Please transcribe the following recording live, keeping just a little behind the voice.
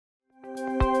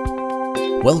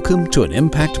Welcome to an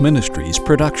Impact Ministries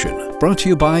production, brought to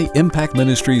you by Impact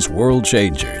Ministries World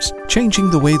Changers,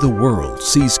 changing the way the world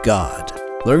sees God.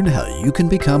 Learn how you can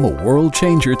become a world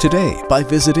changer today by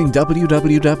visiting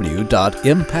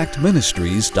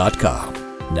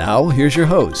www.impactministries.com. Now, here's your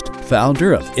host,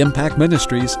 founder of Impact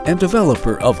Ministries and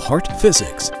developer of Heart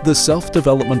Physics, the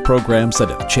self-development programs that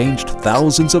have changed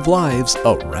thousands of lives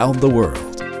around the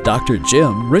world, Dr.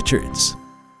 Jim Richards.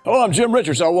 Hello, I'm Jim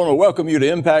Richards. I want to welcome you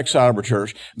to Impact Cyber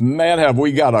Church. Man, have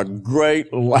we got a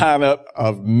great lineup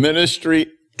of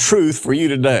ministry truth for you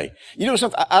today. You know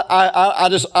something? I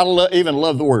even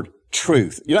love the word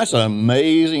truth. You know, that's an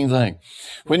amazing thing.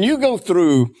 When you go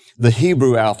through the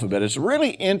Hebrew alphabet, it's a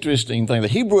really interesting thing. The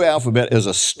Hebrew alphabet is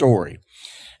a story.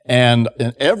 And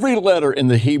every letter in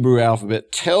the Hebrew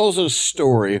alphabet tells a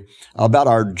story about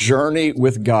our journey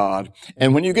with God.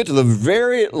 And when you get to the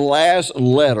very last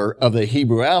letter of the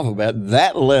Hebrew alphabet,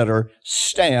 that letter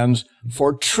stands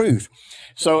for truth.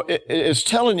 So it's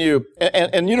telling you,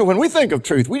 and you know, when we think of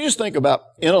truth, we just think about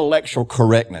intellectual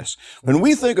correctness. When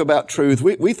we think about truth,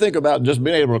 we think about just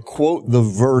being able to quote the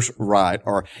verse right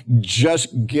or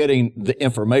just getting the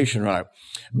information right.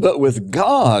 But with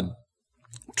God,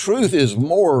 truth is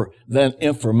more than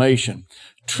information.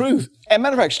 Truth, as a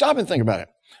matter of fact, stop and think about it.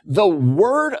 The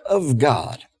Word of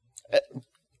God,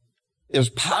 as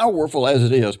powerful as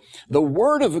it is, the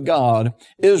Word of God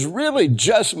is really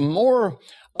just more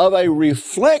of a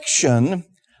reflection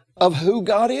of who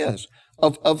God is,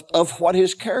 of what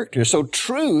His character is. So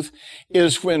truth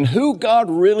is when who God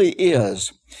really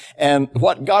is and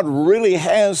what God really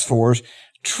has for us.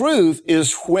 Truth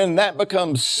is when that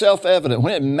becomes self-evident,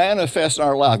 when it manifests in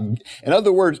our life. In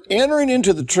other words, entering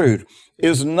into the truth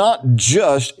is not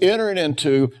just entering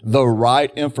into the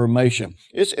right information.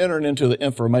 It's entering into the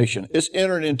information. It's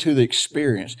entering into the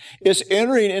experience. It's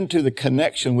entering into the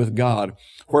connection with God,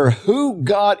 where who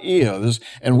God is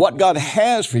and what God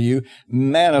has for you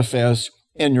manifests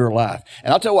in your life.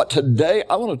 And I'll tell you what, today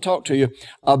I want to talk to you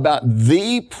about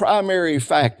the primary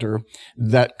factor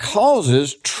that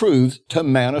causes truth to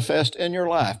manifest in your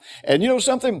life. And you know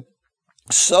something?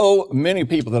 So many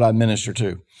people that I minister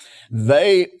to,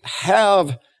 they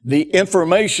have the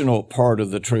informational part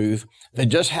of the truth. They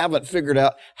just haven't figured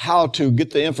out how to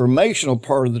get the informational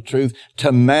part of the truth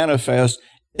to manifest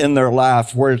in their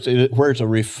life, where it's a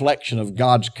reflection of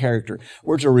God's character,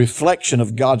 where it's a reflection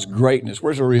of God's greatness,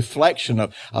 where it's a reflection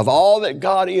of all that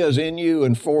God is in you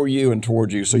and for you and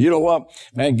towards you. So you know what?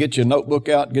 Man, get your notebook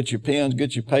out, get your pens,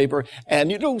 get your paper, and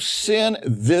you know, send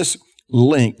this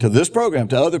link to this program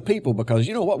to other people, because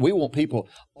you know what? We want people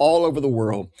all over the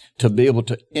world to be able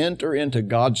to enter into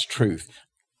God's truth.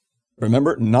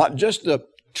 Remember, not just the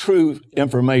true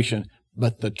information,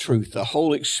 but the truth, the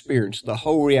whole experience, the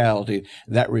whole reality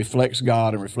that reflects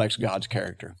God and reflects God's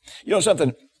character. You know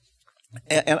something?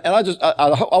 And I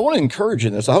want to encourage you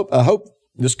in this. I hope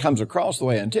this comes across the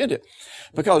way I intend it,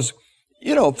 because,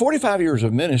 you know, 45 years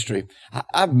of ministry,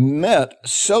 I've met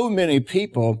so many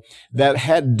people that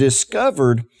had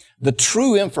discovered the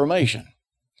true information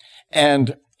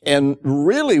and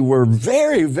really were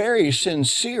very, very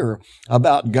sincere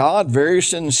about God, very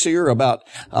sincere about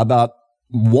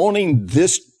wanting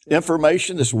this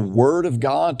information, this Word of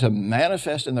God to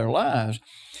manifest in their lives.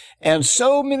 And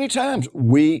so many times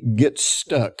we get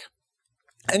stuck.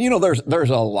 And you know, there's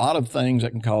a lot of things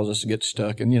that can cause us to get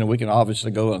stuck. And you know, we can obviously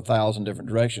go in 1,000 different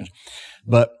directions.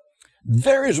 But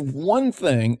there is one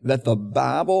thing that the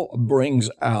Bible brings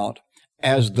out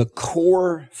as the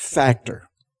core factor.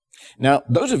 Now,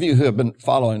 those of you who have been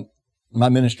following my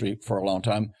ministry for a long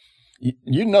time,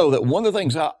 you know that one of the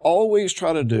things I always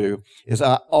try to do is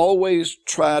I always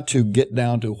try to get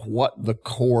down to what the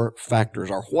core factors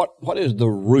are. What is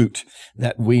the root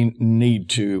that we need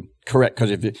to correct? Because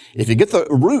if you get the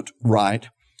root right,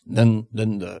 then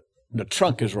the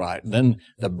trunk is right, then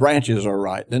the branches are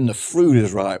right, then the fruit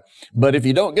is right. But if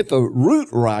you don't get the root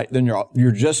right, then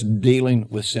you're just dealing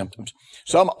with symptoms.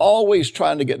 So I'm always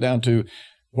trying to get down to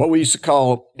what we used to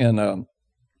call in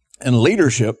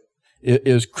leadership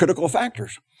is critical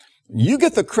factors. You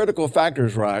get the critical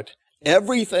factors right,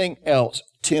 everything else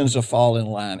tends to fall in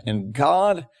line. And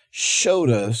God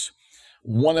showed us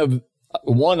one of,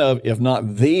 if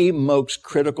not the most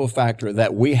critical factor,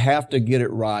 that we have to get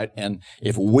it right. And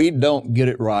if we don't get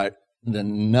it right,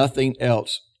 then nothing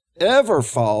else ever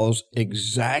falls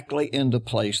exactly into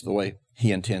place the way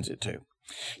He intends it to.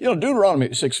 You know, Deuteronomy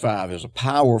 6:5 is a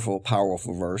powerful,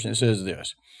 powerful verse. And it says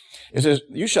this. It says,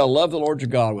 "You shall love the Lord your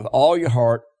God with all your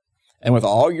heart and with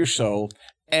all your soul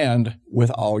and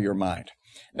with all your mind."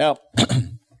 Now,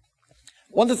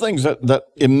 one of the things that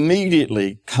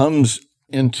immediately comes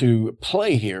into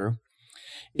play here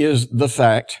is the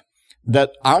fact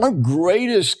that our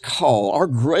greatest call, our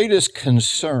greatest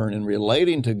concern in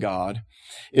relating to God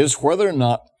is whether or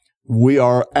not we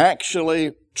are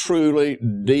actually, truly,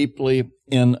 deeply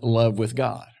in love with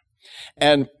God.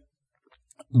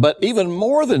 But even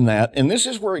more than that, and this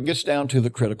is where it gets down to the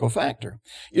critical factor.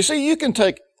 You see, you can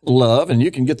take love and you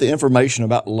can get the information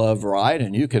about love right,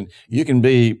 and you can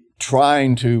be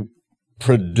trying to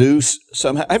produce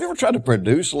somehow. Have you ever tried to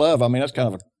produce love? I mean, that's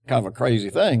kind of a crazy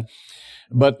thing.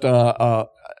 But I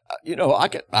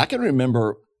can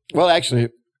remember. Well, actually,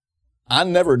 I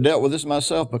never dealt with this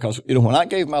myself because, when I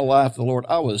gave my life to the Lord,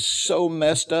 I was so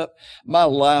messed up. My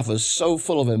life was so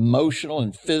full of emotional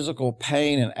and physical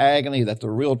pain and agony that the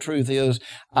real truth is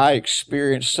I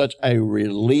experienced such a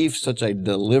relief, such a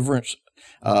deliverance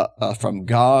from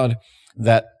God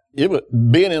that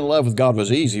being in love with God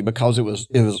was easy because it was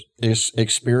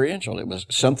experiential. It was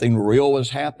something real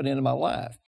was happening in my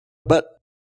life. But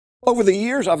over the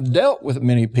years, I've dealt with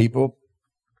many people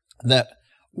that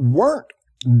weren't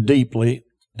deeply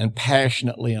and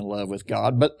passionately in love with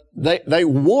God, but they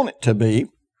want it to be,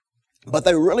 but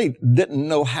they really didn't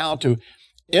know how to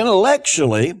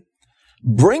intellectually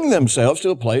bring themselves to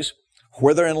a place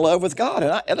where they're in love with God.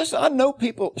 And listen, I know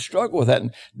people struggle with that,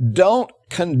 and don't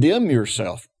condemn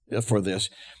yourself for this.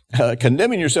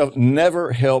 Condemning yourself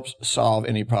never helps solve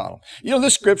any problem.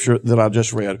 This scripture that I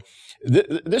just read,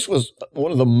 this was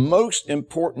one of the most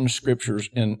important scriptures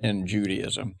in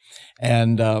Judaism.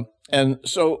 And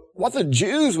so what the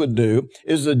Jews would do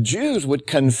is the Jews would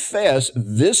confess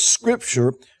this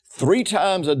scripture 3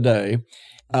 times a day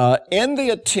in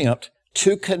the attempt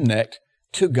to connect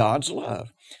to God's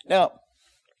love. Now,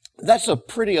 that's a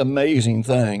pretty amazing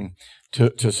thing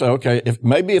to say, okay,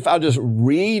 if I just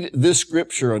read this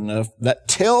scripture enough, that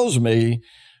tells me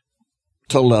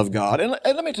to love God. And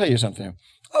let me tell you something.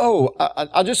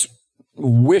 I just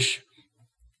wish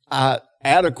I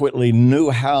adequately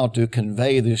knew how to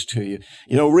convey this to you.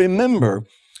 Remember,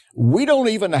 we don't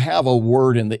even have a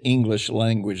word in the English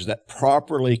language that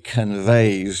properly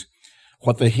conveys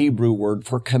what the Hebrew word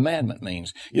for commandment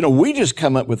means. We just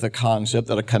come up with the concept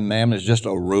that a commandment is just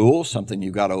a rule, something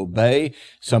you got to obey,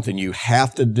 something you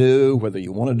have to do, whether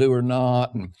you want to do or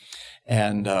not.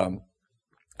 And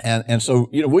so,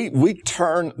 we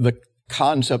turn the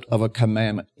concept of a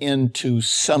commandment into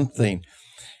something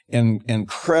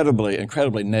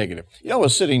incredibly negative. I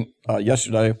was sitting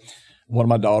yesterday, one of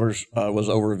my daughters was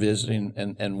over visiting,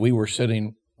 and we were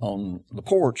sitting on the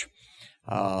porch.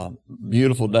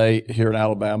 Beautiful day here in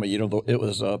Alabama. It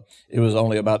was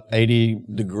only about 80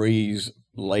 degrees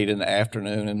late in the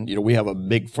afternoon, and we have a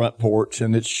big front porch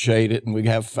and it's shaded and we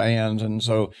have fans, and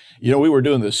so we were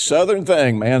doing this southern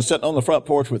thing, man, sitting on the front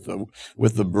porch with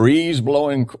the breeze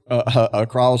blowing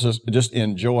across us, just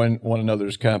enjoying one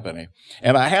another's company.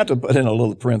 And I had to put in a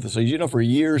little parenthesis. For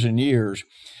years and years,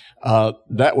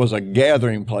 that was a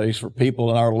gathering place for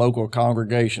people in our local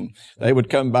congregation. They would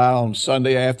come by on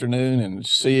Sunday afternoon and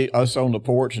see us on the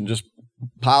porch and just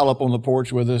pile up on the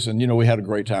porch with us, and we had a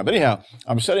great time. But anyhow,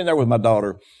 I'm sitting there with my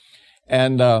daughter,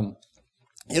 and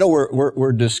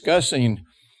we're discussing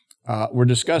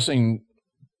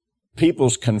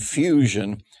people's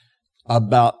confusion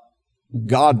about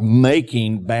God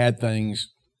making bad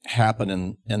things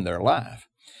happen in their life.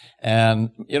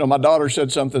 And, my daughter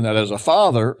said something that as a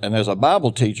father and as a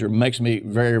Bible teacher makes me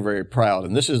very, very proud.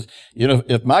 And this is,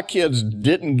 if my kids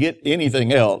didn't get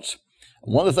anything else,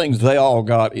 one of the things they all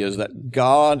got is that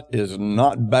God is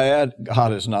not bad,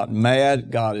 God is not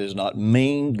mad, God is not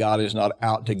mean, God is not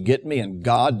out to get me, and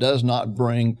God does not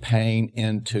bring pain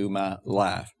into my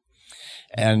life.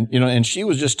 And, and she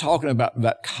was just talking about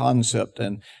that concept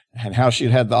and how she'd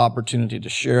had the opportunity to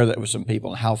share that with some people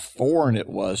and how foreign it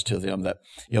was to them that,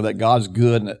 that God's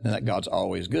good and that God's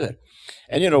always good.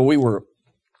 And, we were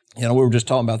just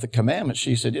talking about the commandments.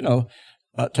 She said,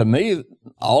 to me,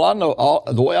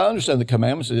 the way I understand the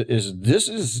commandments is this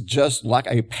is just like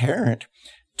a parent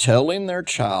telling their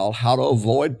child how to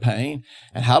avoid pain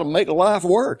and how to make life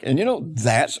work. And,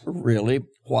 that's really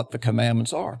what the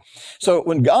commandments are. So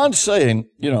when God's saying,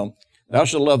 thou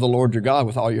shalt love the Lord your God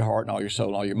with all your heart and all your soul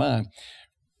and all your mind,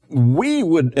 we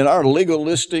would, in our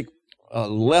legalistic,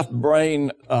 left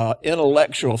brain,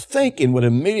 intellectual thinking, would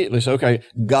immediately say, okay,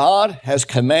 God has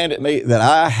commanded me that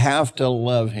I have to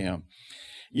love him.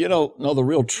 No, the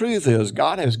real truth is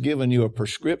God has given you a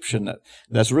prescription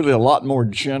that's really a lot more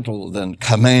gentle than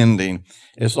commanding.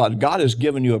 It's like God has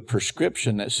given you a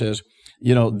prescription that says,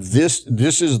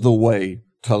 this is the way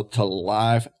to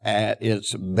life at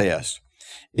its best,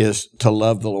 is to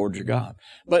love the Lord your God.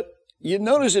 But you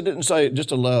notice it didn't say just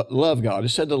to love God. It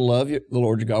said to love the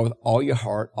Lord your God with all your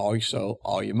heart, all your soul,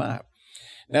 all your might.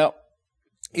 Now,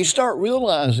 you start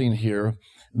realizing here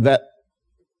that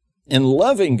in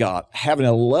loving God, having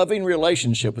a loving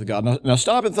relationship with God. Now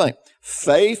stop and think.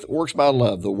 Faith works by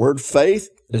love. The word faith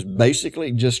is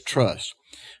basically just trust.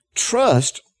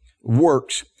 Trust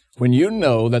works when you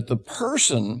know that the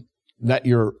person that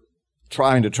you're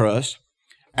trying to trust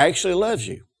actually loves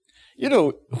you. You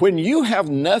know, when you have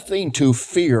nothing to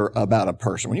fear about a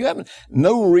person, when you have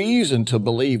no reason to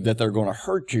believe that they're going to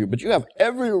hurt you, but you have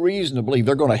every reason to believe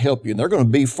they're going to help you and they're going to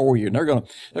be for you and they're going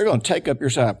to take up your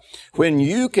side. When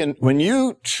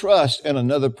you trust in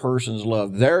another person's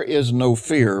love, there is no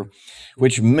fear,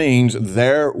 which means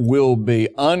there will be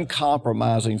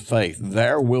uncompromising faith.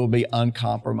 There will be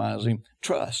uncompromising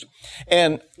trust.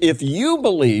 And if you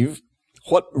believe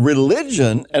what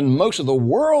religion and most of the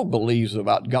world believes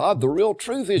about God, the real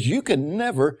truth is you can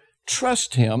never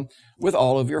trust Him with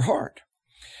all of your heart.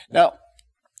 Now,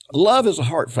 love is a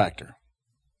heart factor.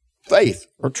 Faith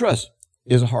or trust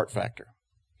is a heart factor.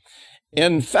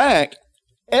 In fact,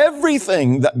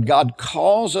 everything that God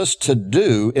calls us to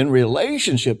do in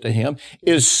relationship to Him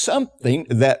is something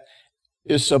that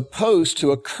is supposed to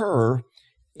occur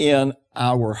in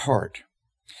our heart.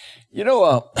 You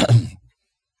know,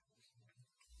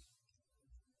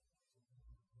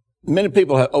 many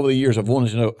people have, over the years, have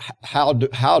wanted to know, how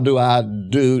do I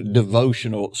do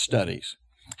devotional studies?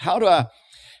 How do I,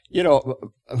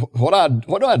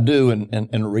 what do I do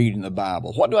in reading the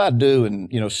Bible? What do I do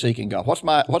in, seeking God? What's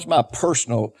my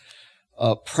personal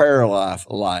prayer life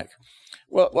like?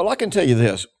 Well, I can tell you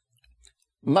this.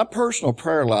 My personal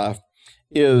prayer life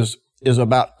is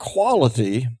about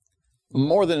quality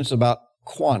more than it's about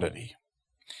quantity.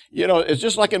 It's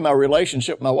just like in my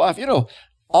relationship with my wife.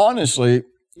 Honestly,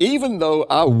 even though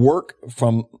I work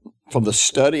from the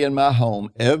study in my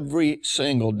home every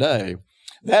single day,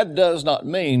 that does not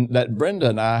mean that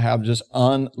Brenda and I have just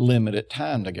unlimited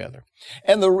time together.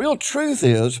 And the real truth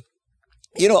is,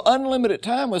 unlimited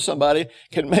time with somebody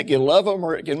can make you love them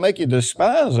or it can make you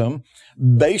despise them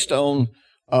based on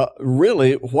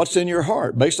really what's in your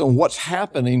heart, based on what's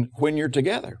happening when you're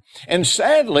together. And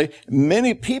sadly,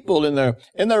 many people in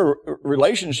their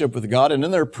relationship with God and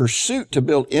in their pursuit to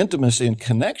build intimacy and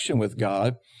connection with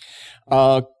God,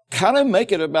 kind of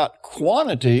make it about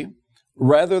quantity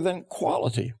rather than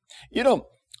quality.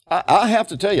 I have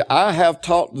to tell you, I have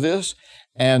taught this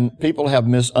and people have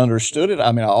misunderstood it.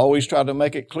 I always try to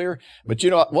make it clear. But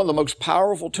one of the most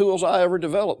powerful tools I ever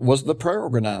developed was the prayer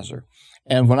organizer.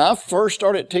 And when I first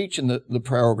started teaching the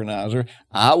prayer organizer,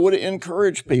 I would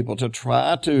encourage people to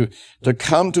try to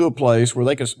come to a place where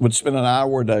they would spend an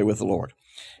hour a day with the Lord.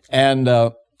 And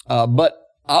but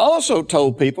I also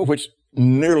told people, which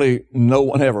nearly no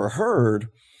one ever heard,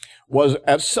 was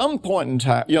at some point in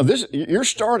time, you're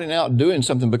starting out doing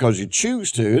something because you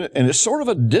choose to, and it's sort of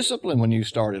a discipline when you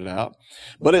start it out.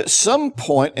 But at some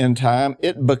point in time,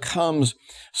 it becomes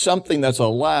something that's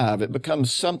alive. It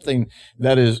becomes something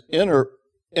that is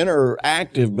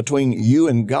interactive between you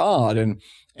and God,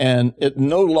 and it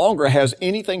no longer has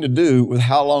anything to do with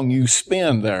how long you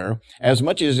spend there, as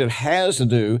much as it has to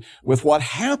do with what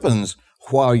happens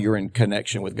while you're in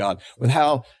connection with God, with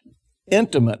how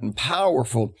intimate and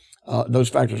powerful those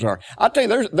factors are. I tell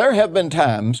you, there have been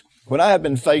times when I have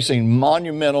been facing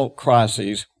monumental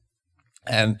crises,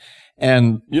 and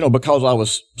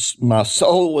because my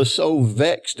soul was so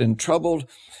vexed and troubled,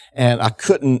 and I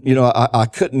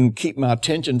couldn't keep my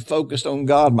attention focused on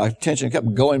God. My attention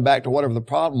kept going back to whatever the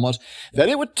problem was, that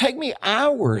it would take me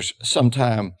hours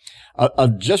sometime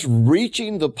of just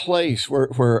reaching the place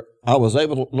where I was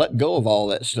able to let go of all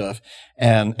that stuff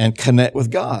and connect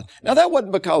with God. Now, that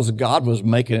wasn't because God was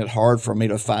making it hard for me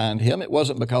to find Him. It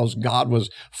wasn't because God was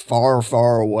far,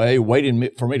 far away, waiting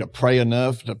for me to pray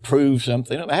enough to prove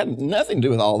something. It had nothing to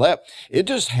do with all that. It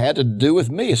just had to do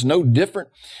with me. It's no different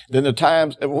than the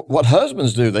times what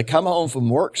husbands do. They come home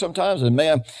from work sometimes, and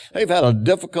man, they've had a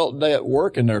difficult day at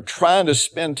work, and they're trying to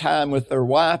spend time with their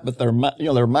wife, but their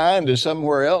mind is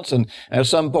somewhere else. And at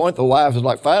some point, the wife is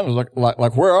like, finally,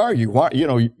 like, where are you? Why,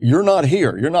 you're not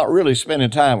here. You're not really spending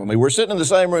time with me. We're sitting in the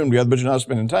same room together, but you're not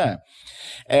spending time.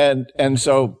 And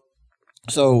so,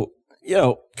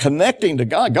 connecting to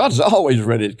God, God's always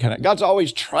ready to connect. God's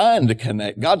always trying to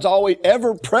connect. God's always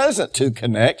ever present to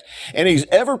connect, and He's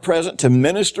ever present to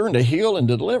minister and to heal and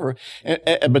to deliver.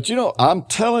 But I'm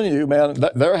telling you, man,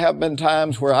 there have been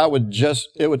times where it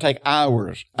would take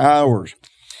hours.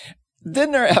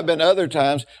 Then there have been other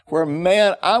times where,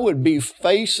 man, I would be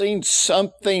facing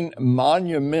something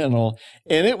monumental,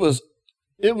 and it was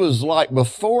like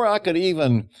before I could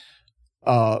even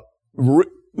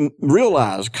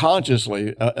realize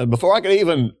consciously, before I could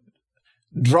even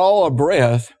draw a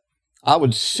breath, I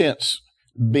would sense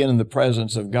being in the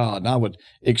presence of God, and I would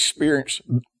experience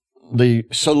the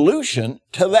solution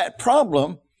to that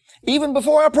problem even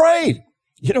before I prayed.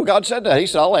 You know, God said that. He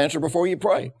said, I'll answer before you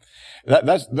pray.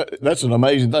 That's an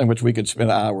amazing thing, which we could spend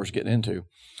hours getting into.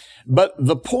 But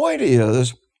the point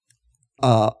is,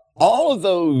 all of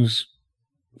those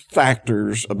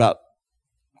factors about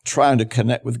trying to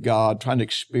connect with God, trying to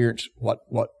experience what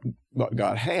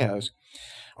God has,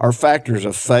 are factors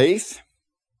of faith,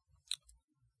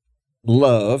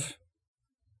 love,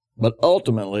 but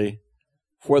ultimately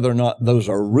whether or not those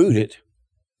are rooted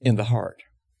in the heart.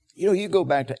 You know, you go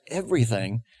back to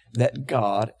everything that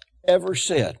God ever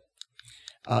said.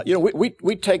 You know,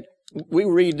 we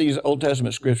read these Old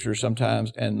Testament scriptures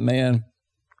sometimes, and man,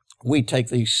 we take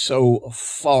these so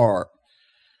far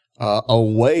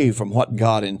away from what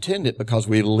God intended because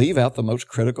we leave out the most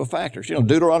critical factors. You know,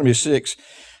 Deuteronomy 6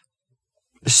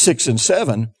 and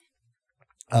 7,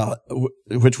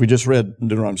 which we just read,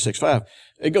 Deuteronomy 6:5,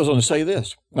 it goes on to say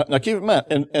this. Now keep in mind,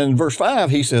 in verse 5,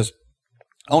 he says,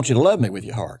 I want you to love me with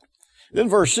your heart. Then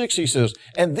verse 6, he says,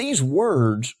 and these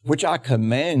words which I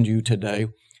command you today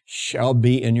shall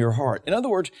be in your heart. In other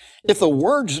words, if the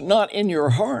word's not in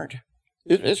your heart,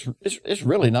 it's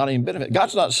really not any benefit.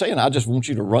 God's not saying, I just want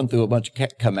you to run through a bunch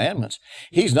of commandments.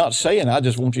 He's not saying, I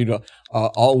just want you to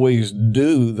always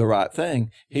do the right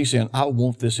thing. He's saying, I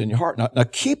want this in your heart. Now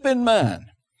keep in mind,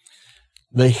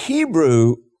 the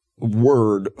Hebrew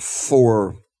word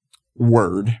for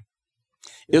word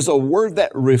is a word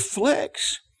that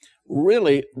reflects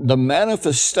really the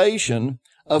manifestation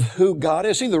of who God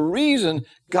is. See, the reason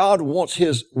God wants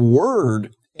His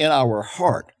word in our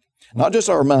heart, not just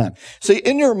our mind. See,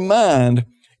 in your mind,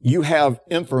 you have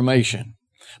information.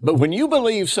 But when you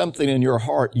believe something in your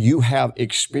heart, you have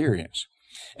experience.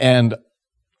 And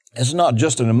it's not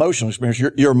just an emotional experience.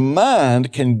 Your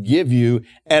mind can give you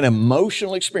an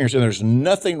emotional experience, and there's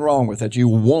nothing wrong with that. You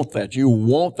want that. You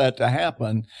want that to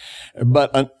happen.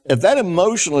 But if that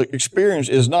emotional experience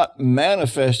is not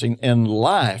manifesting in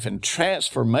life and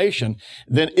transformation,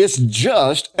 then it's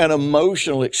just an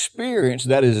emotional experience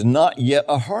that is not yet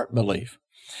a heart belief.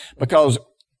 Because,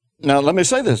 now let me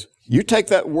say this. You take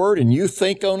that word and you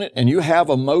think on it and you have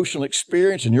emotional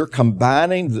experience and you're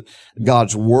combining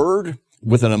God's word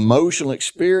with an emotional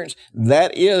experience,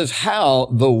 that is how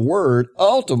the word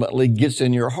ultimately gets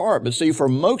in your heart. But see, for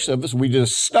most of us, we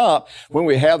just stop when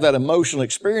we have that emotional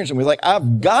experience and we think,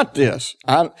 I've got this.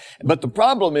 But the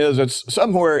problem is it's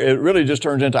somewhere it really just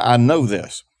turns into, I know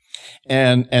this.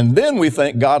 And then we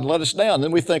think, God let us down.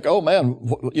 Then we think, oh man,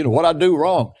 what I do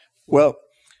wrong. Well,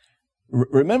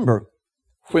 remember,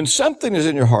 when something is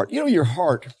in your heart, your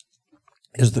heart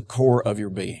is the core of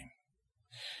your being.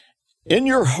 In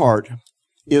your heart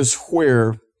is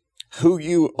where who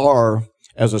you are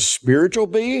as a spiritual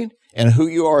being and who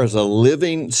you are as a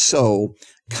living soul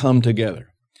come together.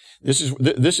 This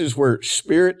is where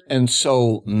spirit and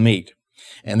soul meet.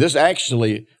 And this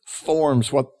actually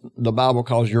forms what the Bible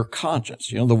calls your conscience.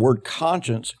 The word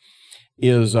conscience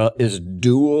is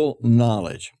dual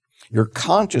knowledge. Your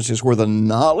conscience is where the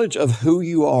knowledge of who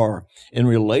you are in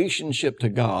relationship to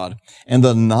God and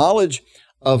the knowledge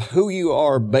of who you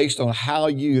are based on how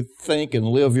you think and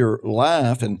live your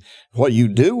life and what you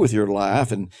do with your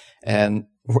life. And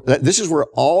this is where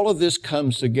all of this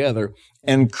comes together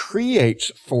and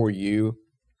creates for you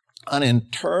an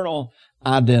internal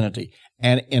identity,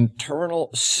 an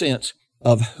internal sense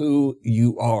of who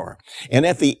you are. And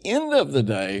at the end of the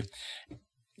day,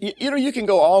 you can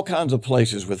go all kinds of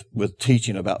places with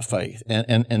teaching about faith.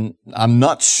 And I'm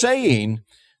not saying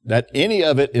that any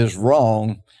of it is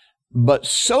wrong, but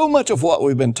so much of what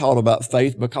we've been taught about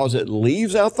faith, because it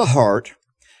leaves out the heart,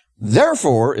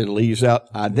 therefore it leaves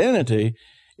out identity,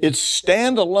 it's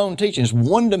standalone teaching. It's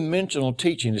one-dimensional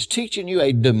teaching. It's teaching you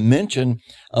a dimension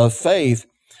of faith,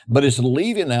 but it's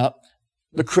leaving out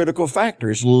the critical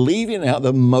factor. It's leaving out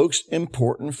the most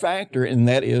important factor, and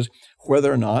that is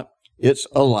whether or not it's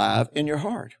alive in your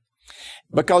heart.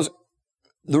 Because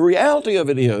the reality of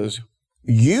it is,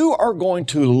 you are going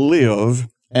to live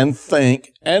and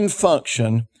think and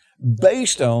function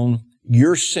based on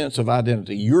your sense of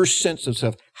identity, your sense of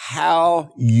self,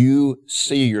 how you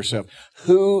see yourself,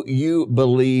 who you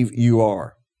believe you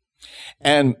are.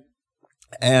 And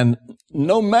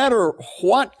no matter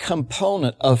what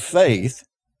component of faith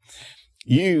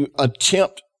you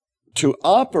attempt to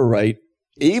operate,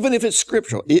 even if it's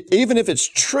scriptural, even if it's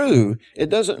true, it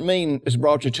doesn't mean it's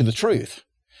brought you to the truth,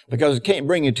 because it can't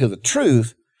bring you to the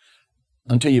truth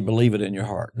until you believe it in your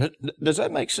heart. Does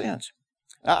that make sense?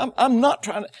 I'm not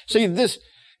trying to see this.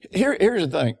 Here's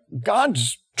the thing.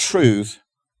 God's truth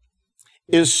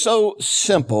is so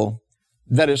simple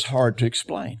that it's hard to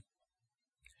explain.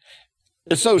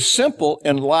 It's so simple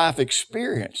in life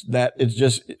experience that it's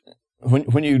just,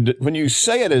 when you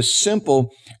say it as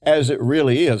simple as it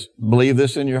really is, believe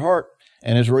this in your heart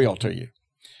and it's real to you.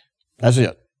 That's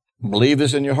it. Believe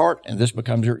this in your heart and this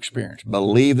becomes your experience.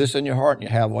 Believe this in your heart and you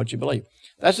have what you believe.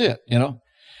 That's it, you know.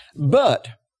 But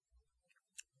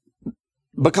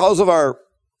because of our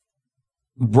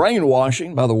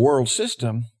brainwashing by the world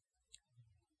system,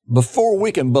 before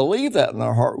we can believe that in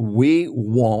our heart, we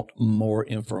want more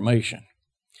information.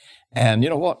 And you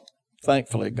know what?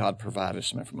 Thankfully, God provided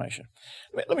some information.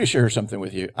 Let me share something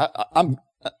with you. I'm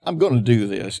going to do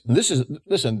this. This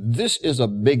is a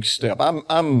big step.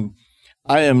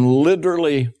 I am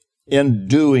literally, in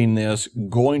doing this,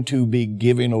 going to be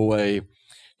giving away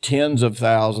tens of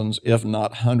thousands, if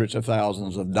not hundreds of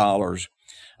thousands of dollars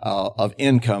of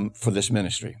income for this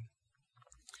ministry.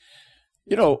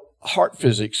 You know, Heart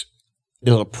Physics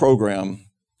is a program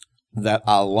that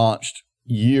I launched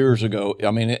years ago.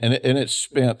 I mean, and it's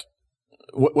spent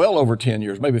well over 10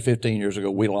 years, maybe 15 years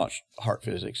ago, we launched Heart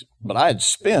Physics. But I had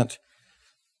spent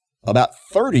about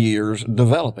 30 years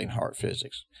developing Heart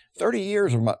Physics. 30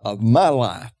 years of my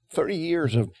life, 30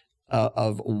 years of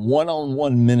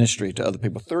one-on-one ministry to other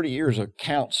people, 30 years of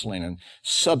counseling and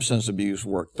substance abuse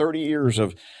work, 30 years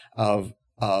and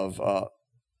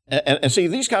see,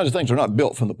 these kinds of things are not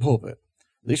built from the pulpit.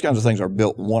 These kinds of things are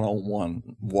built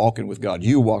one-on-one, walking with God,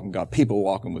 you walking with God, people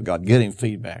walking with God, getting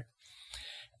feedback.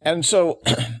 And so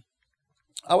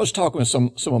I was talking with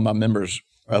some of my members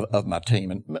of my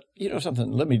team, and you know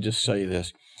something, let me just say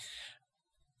this.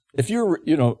 If you're,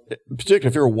 you know, particularly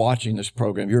if you're watching this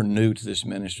program, you're new to this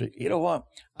ministry, you know what?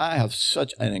 I have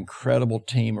such an incredible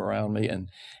team around me,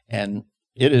 and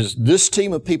it is this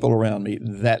team of people around me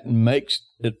that makes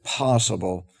it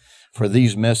possible for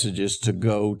these messages to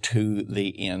go to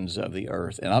the ends of the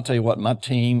earth. And I'll tell you what, my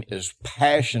team is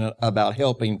passionate about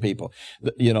helping people.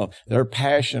 You know, they're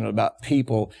passionate about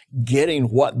people getting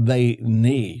what they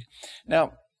need.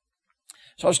 Now,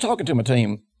 so I was talking to my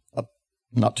team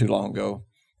not too long ago,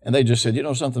 and they just said, you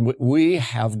know something, we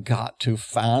have got to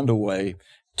find a way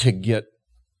to get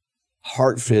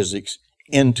Heart Physics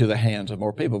into the hands of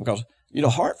more people, because, you know,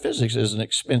 Heart Physics is an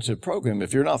expensive program.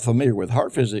 If you're not familiar with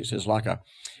Heart Physics, it's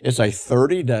a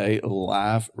 30-day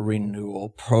life renewal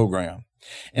program.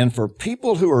 And for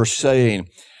people who are saying,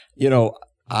 you know,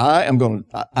 I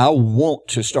want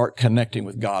to start connecting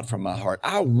with God from my heart.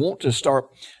 I want to start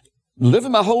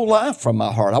living my whole life from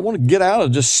my heart. I want to get out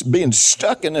of just being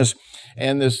stuck in this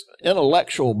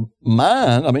intellectual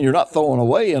mind. I mean, you're not throwing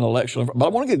away intellectual, but I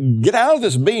want to get out of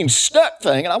this being stuck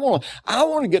thing. And I want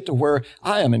to get to where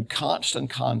I am in constant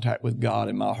contact with God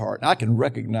in my heart. And I can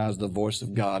recognize the voice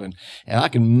of God and I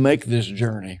can make this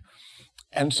journey.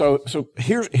 And so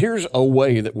here's a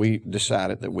way that we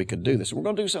decided that we could do this. We're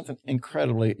going to do something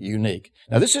incredibly unique.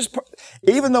 Now, this is,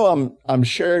 even though I'm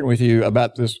sharing with you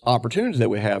about this opportunity that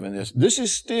we have in this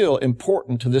is still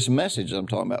important to this message that I'm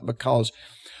talking about, because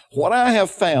what I have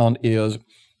found is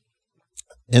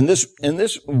in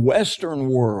this Western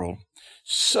world,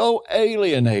 so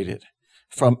alienated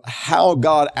from how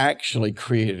God actually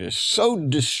created us, so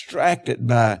distracted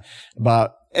by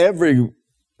every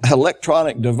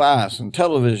electronic device and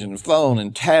television and phone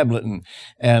and tablet and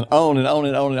on and on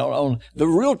and on and on. The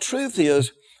real truth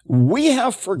is we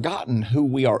have forgotten who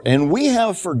we are, and we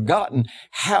have forgotten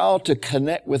how to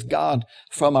connect with God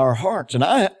from our hearts.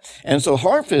 And so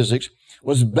Heart Physics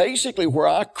was basically where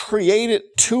I created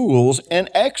tools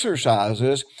and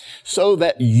exercises so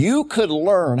that you could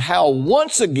learn how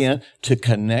once again to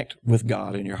connect with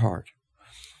God in your heart.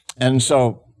 And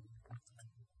so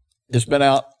it's been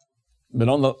on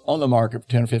the market for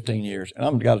 10 or 15 years. And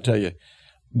I've got to tell you,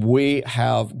 we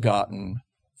have gotten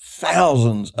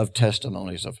thousands of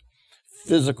testimonies of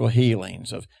physical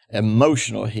healings, of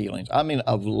emotional healings,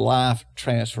 of life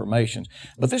transformations.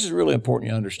 But this is really important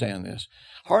you understand this.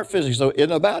 Heart Physics, though,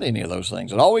 isn't about any of those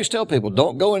things. I always tell people,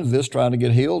 don't go into this trying to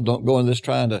get healed. Don't go into this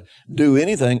trying to do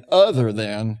anything other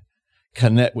than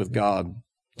connect with God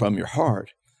from your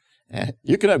heart. And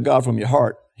you connect with God from your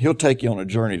heart, He'll take you on a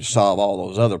journey to solve all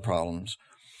those other problems.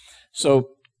 So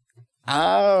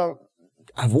I've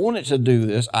wanted to do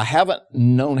this. I haven't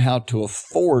known how to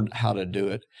afford how to do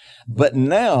it. But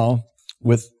now,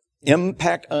 with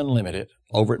Impact Unlimited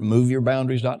over at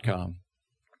moveyourboundaries.com,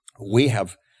 we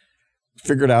have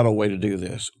figured out a way to do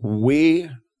this. We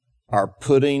are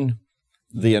putting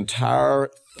the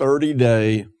entire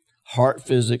 30-day Heart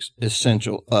Physics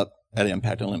Essential up at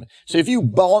Impact Unlimited. So if you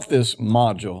bought this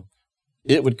module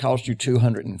it would cost you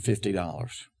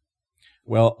 $250.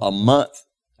 Well, a month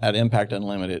at Impact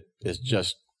Unlimited is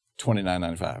just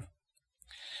 $29.95.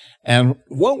 And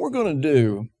what we're going to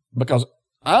do, because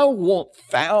I want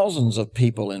thousands of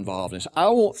people involved in this, I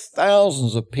want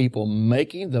thousands of people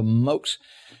making the most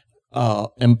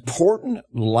important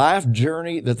life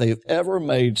journey that they've ever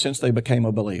made since they became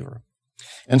a believer.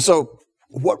 And so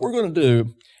what we're going to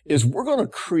do is we're going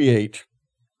to create,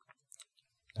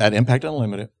 at Impact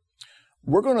Unlimited,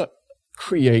 we're going to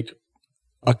create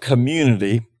a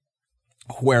community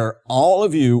where all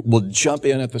of you will jump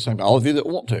in at the same time. All of you that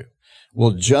want to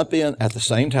will jump in at the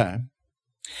same time.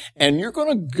 And you're going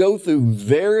to go through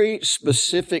very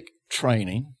specific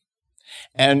training.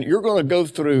 And you're going to go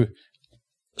through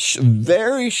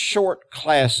very short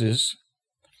classes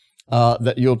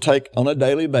that you'll take on a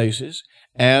daily basis.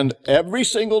 And every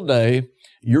single day,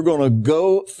 you're going to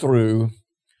go through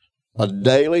a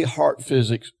daily heart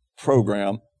physics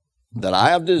program that I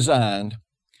have designed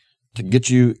to get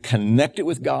you connected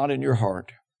with God in your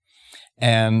heart.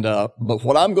 And but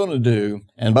what I'm going to do,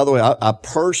 and by the way, I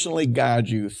personally guide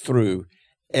you through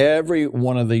every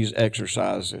one of these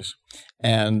exercises,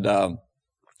 and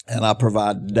I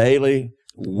provide daily,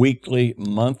 weekly,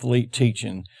 monthly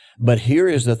teaching. But here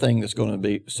is the thing that's going to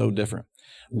be so different.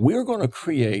 We're going to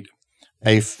create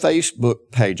a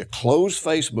Facebook page, a closed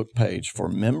Facebook page for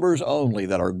members only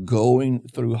that are going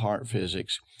through heart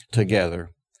physics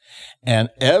together. And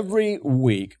every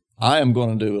week, I am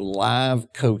going to do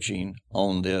live coaching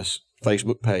on this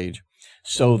Facebook page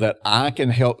so that I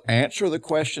can help answer the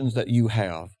questions that you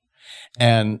have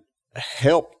and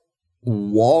help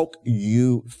walk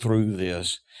you through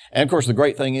this. And of course, the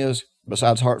great thing is,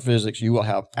 besides heart physics, you will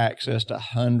have access to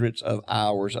hundreds of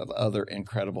hours of other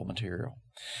incredible material.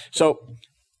 So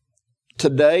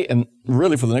today, and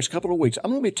really for the next couple of weeks,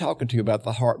 I'm going to be talking to you about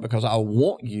the heart because I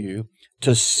want you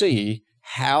to see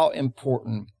how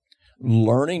important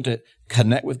learning to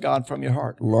connect with God from your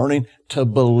heart, learning to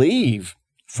believe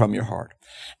from your heart.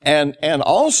 And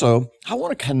also, I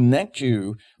want to connect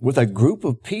you with a group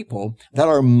of people that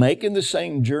are making the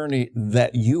same journey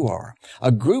that you are.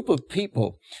 A group of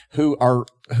people who are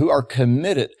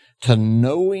committed to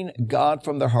knowing God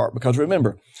from their heart. Because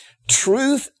remember,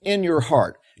 truth in your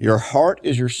heart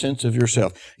is your sense of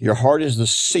yourself. Your heart is the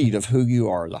seat of who you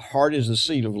are. The heart is the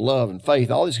seat of love and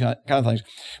faith, all these kind of things.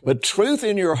 But truth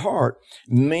in your heart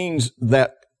means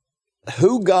that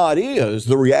who God is,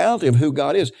 the reality of who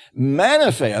God is,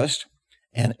 manifest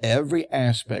in every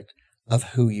aspect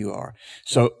of who you are.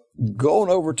 So go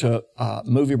on over to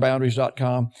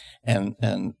moveyourboundaries.com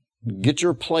and get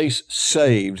your place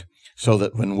saved so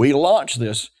that when we launch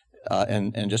this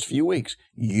in just a few weeks,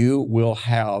 you will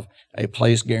have a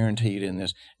place guaranteed in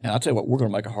this. And I'll tell you what, we're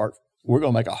going to make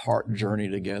a heart journey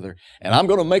together. And I'm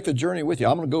going to make the journey with you.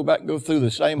 I'm going to go back and go through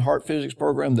the same heart physics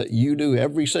program that you do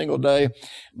every single day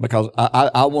because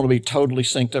I want to be totally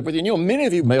synced up with you. And many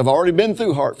of you may have already been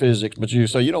through heart physics, but you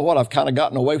say, you know what, I've kind of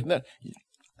gotten away from that.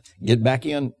 Get back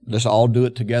in. Let's all do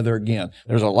it together again.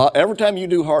 There's a lot. Every time you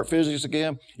do heart physics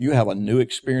again, you have a new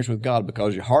experience with God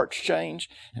because your heart's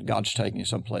changed and God's taking you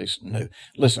someplace new.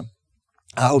 Listen,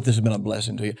 I hope this has been a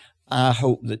blessing to you. I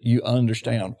hope that you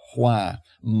understand why,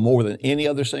 more than any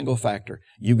other single factor,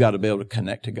 you've got to be able to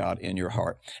connect to God in your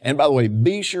heart. And by the way,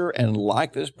 be sure and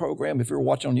like this program if you're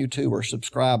watching on YouTube, or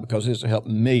subscribe, because this will help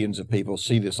millions of people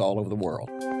see this all over the world.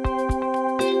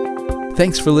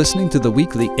 Thanks for listening to the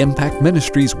weekly Impact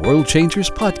Ministries World Changers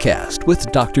podcast with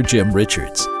Dr. Jim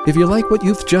Richards. If you like what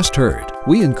you've just heard,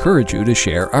 we encourage you to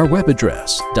share our web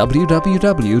address,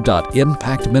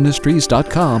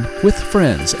 www.impactministries.com, with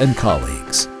friends and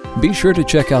colleagues. Be sure to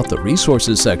check out the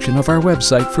resources section of our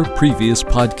website for previous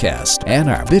podcasts and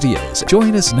our videos.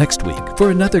 Join us next week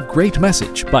for another great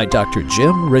message by Dr.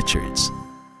 Jim Richards.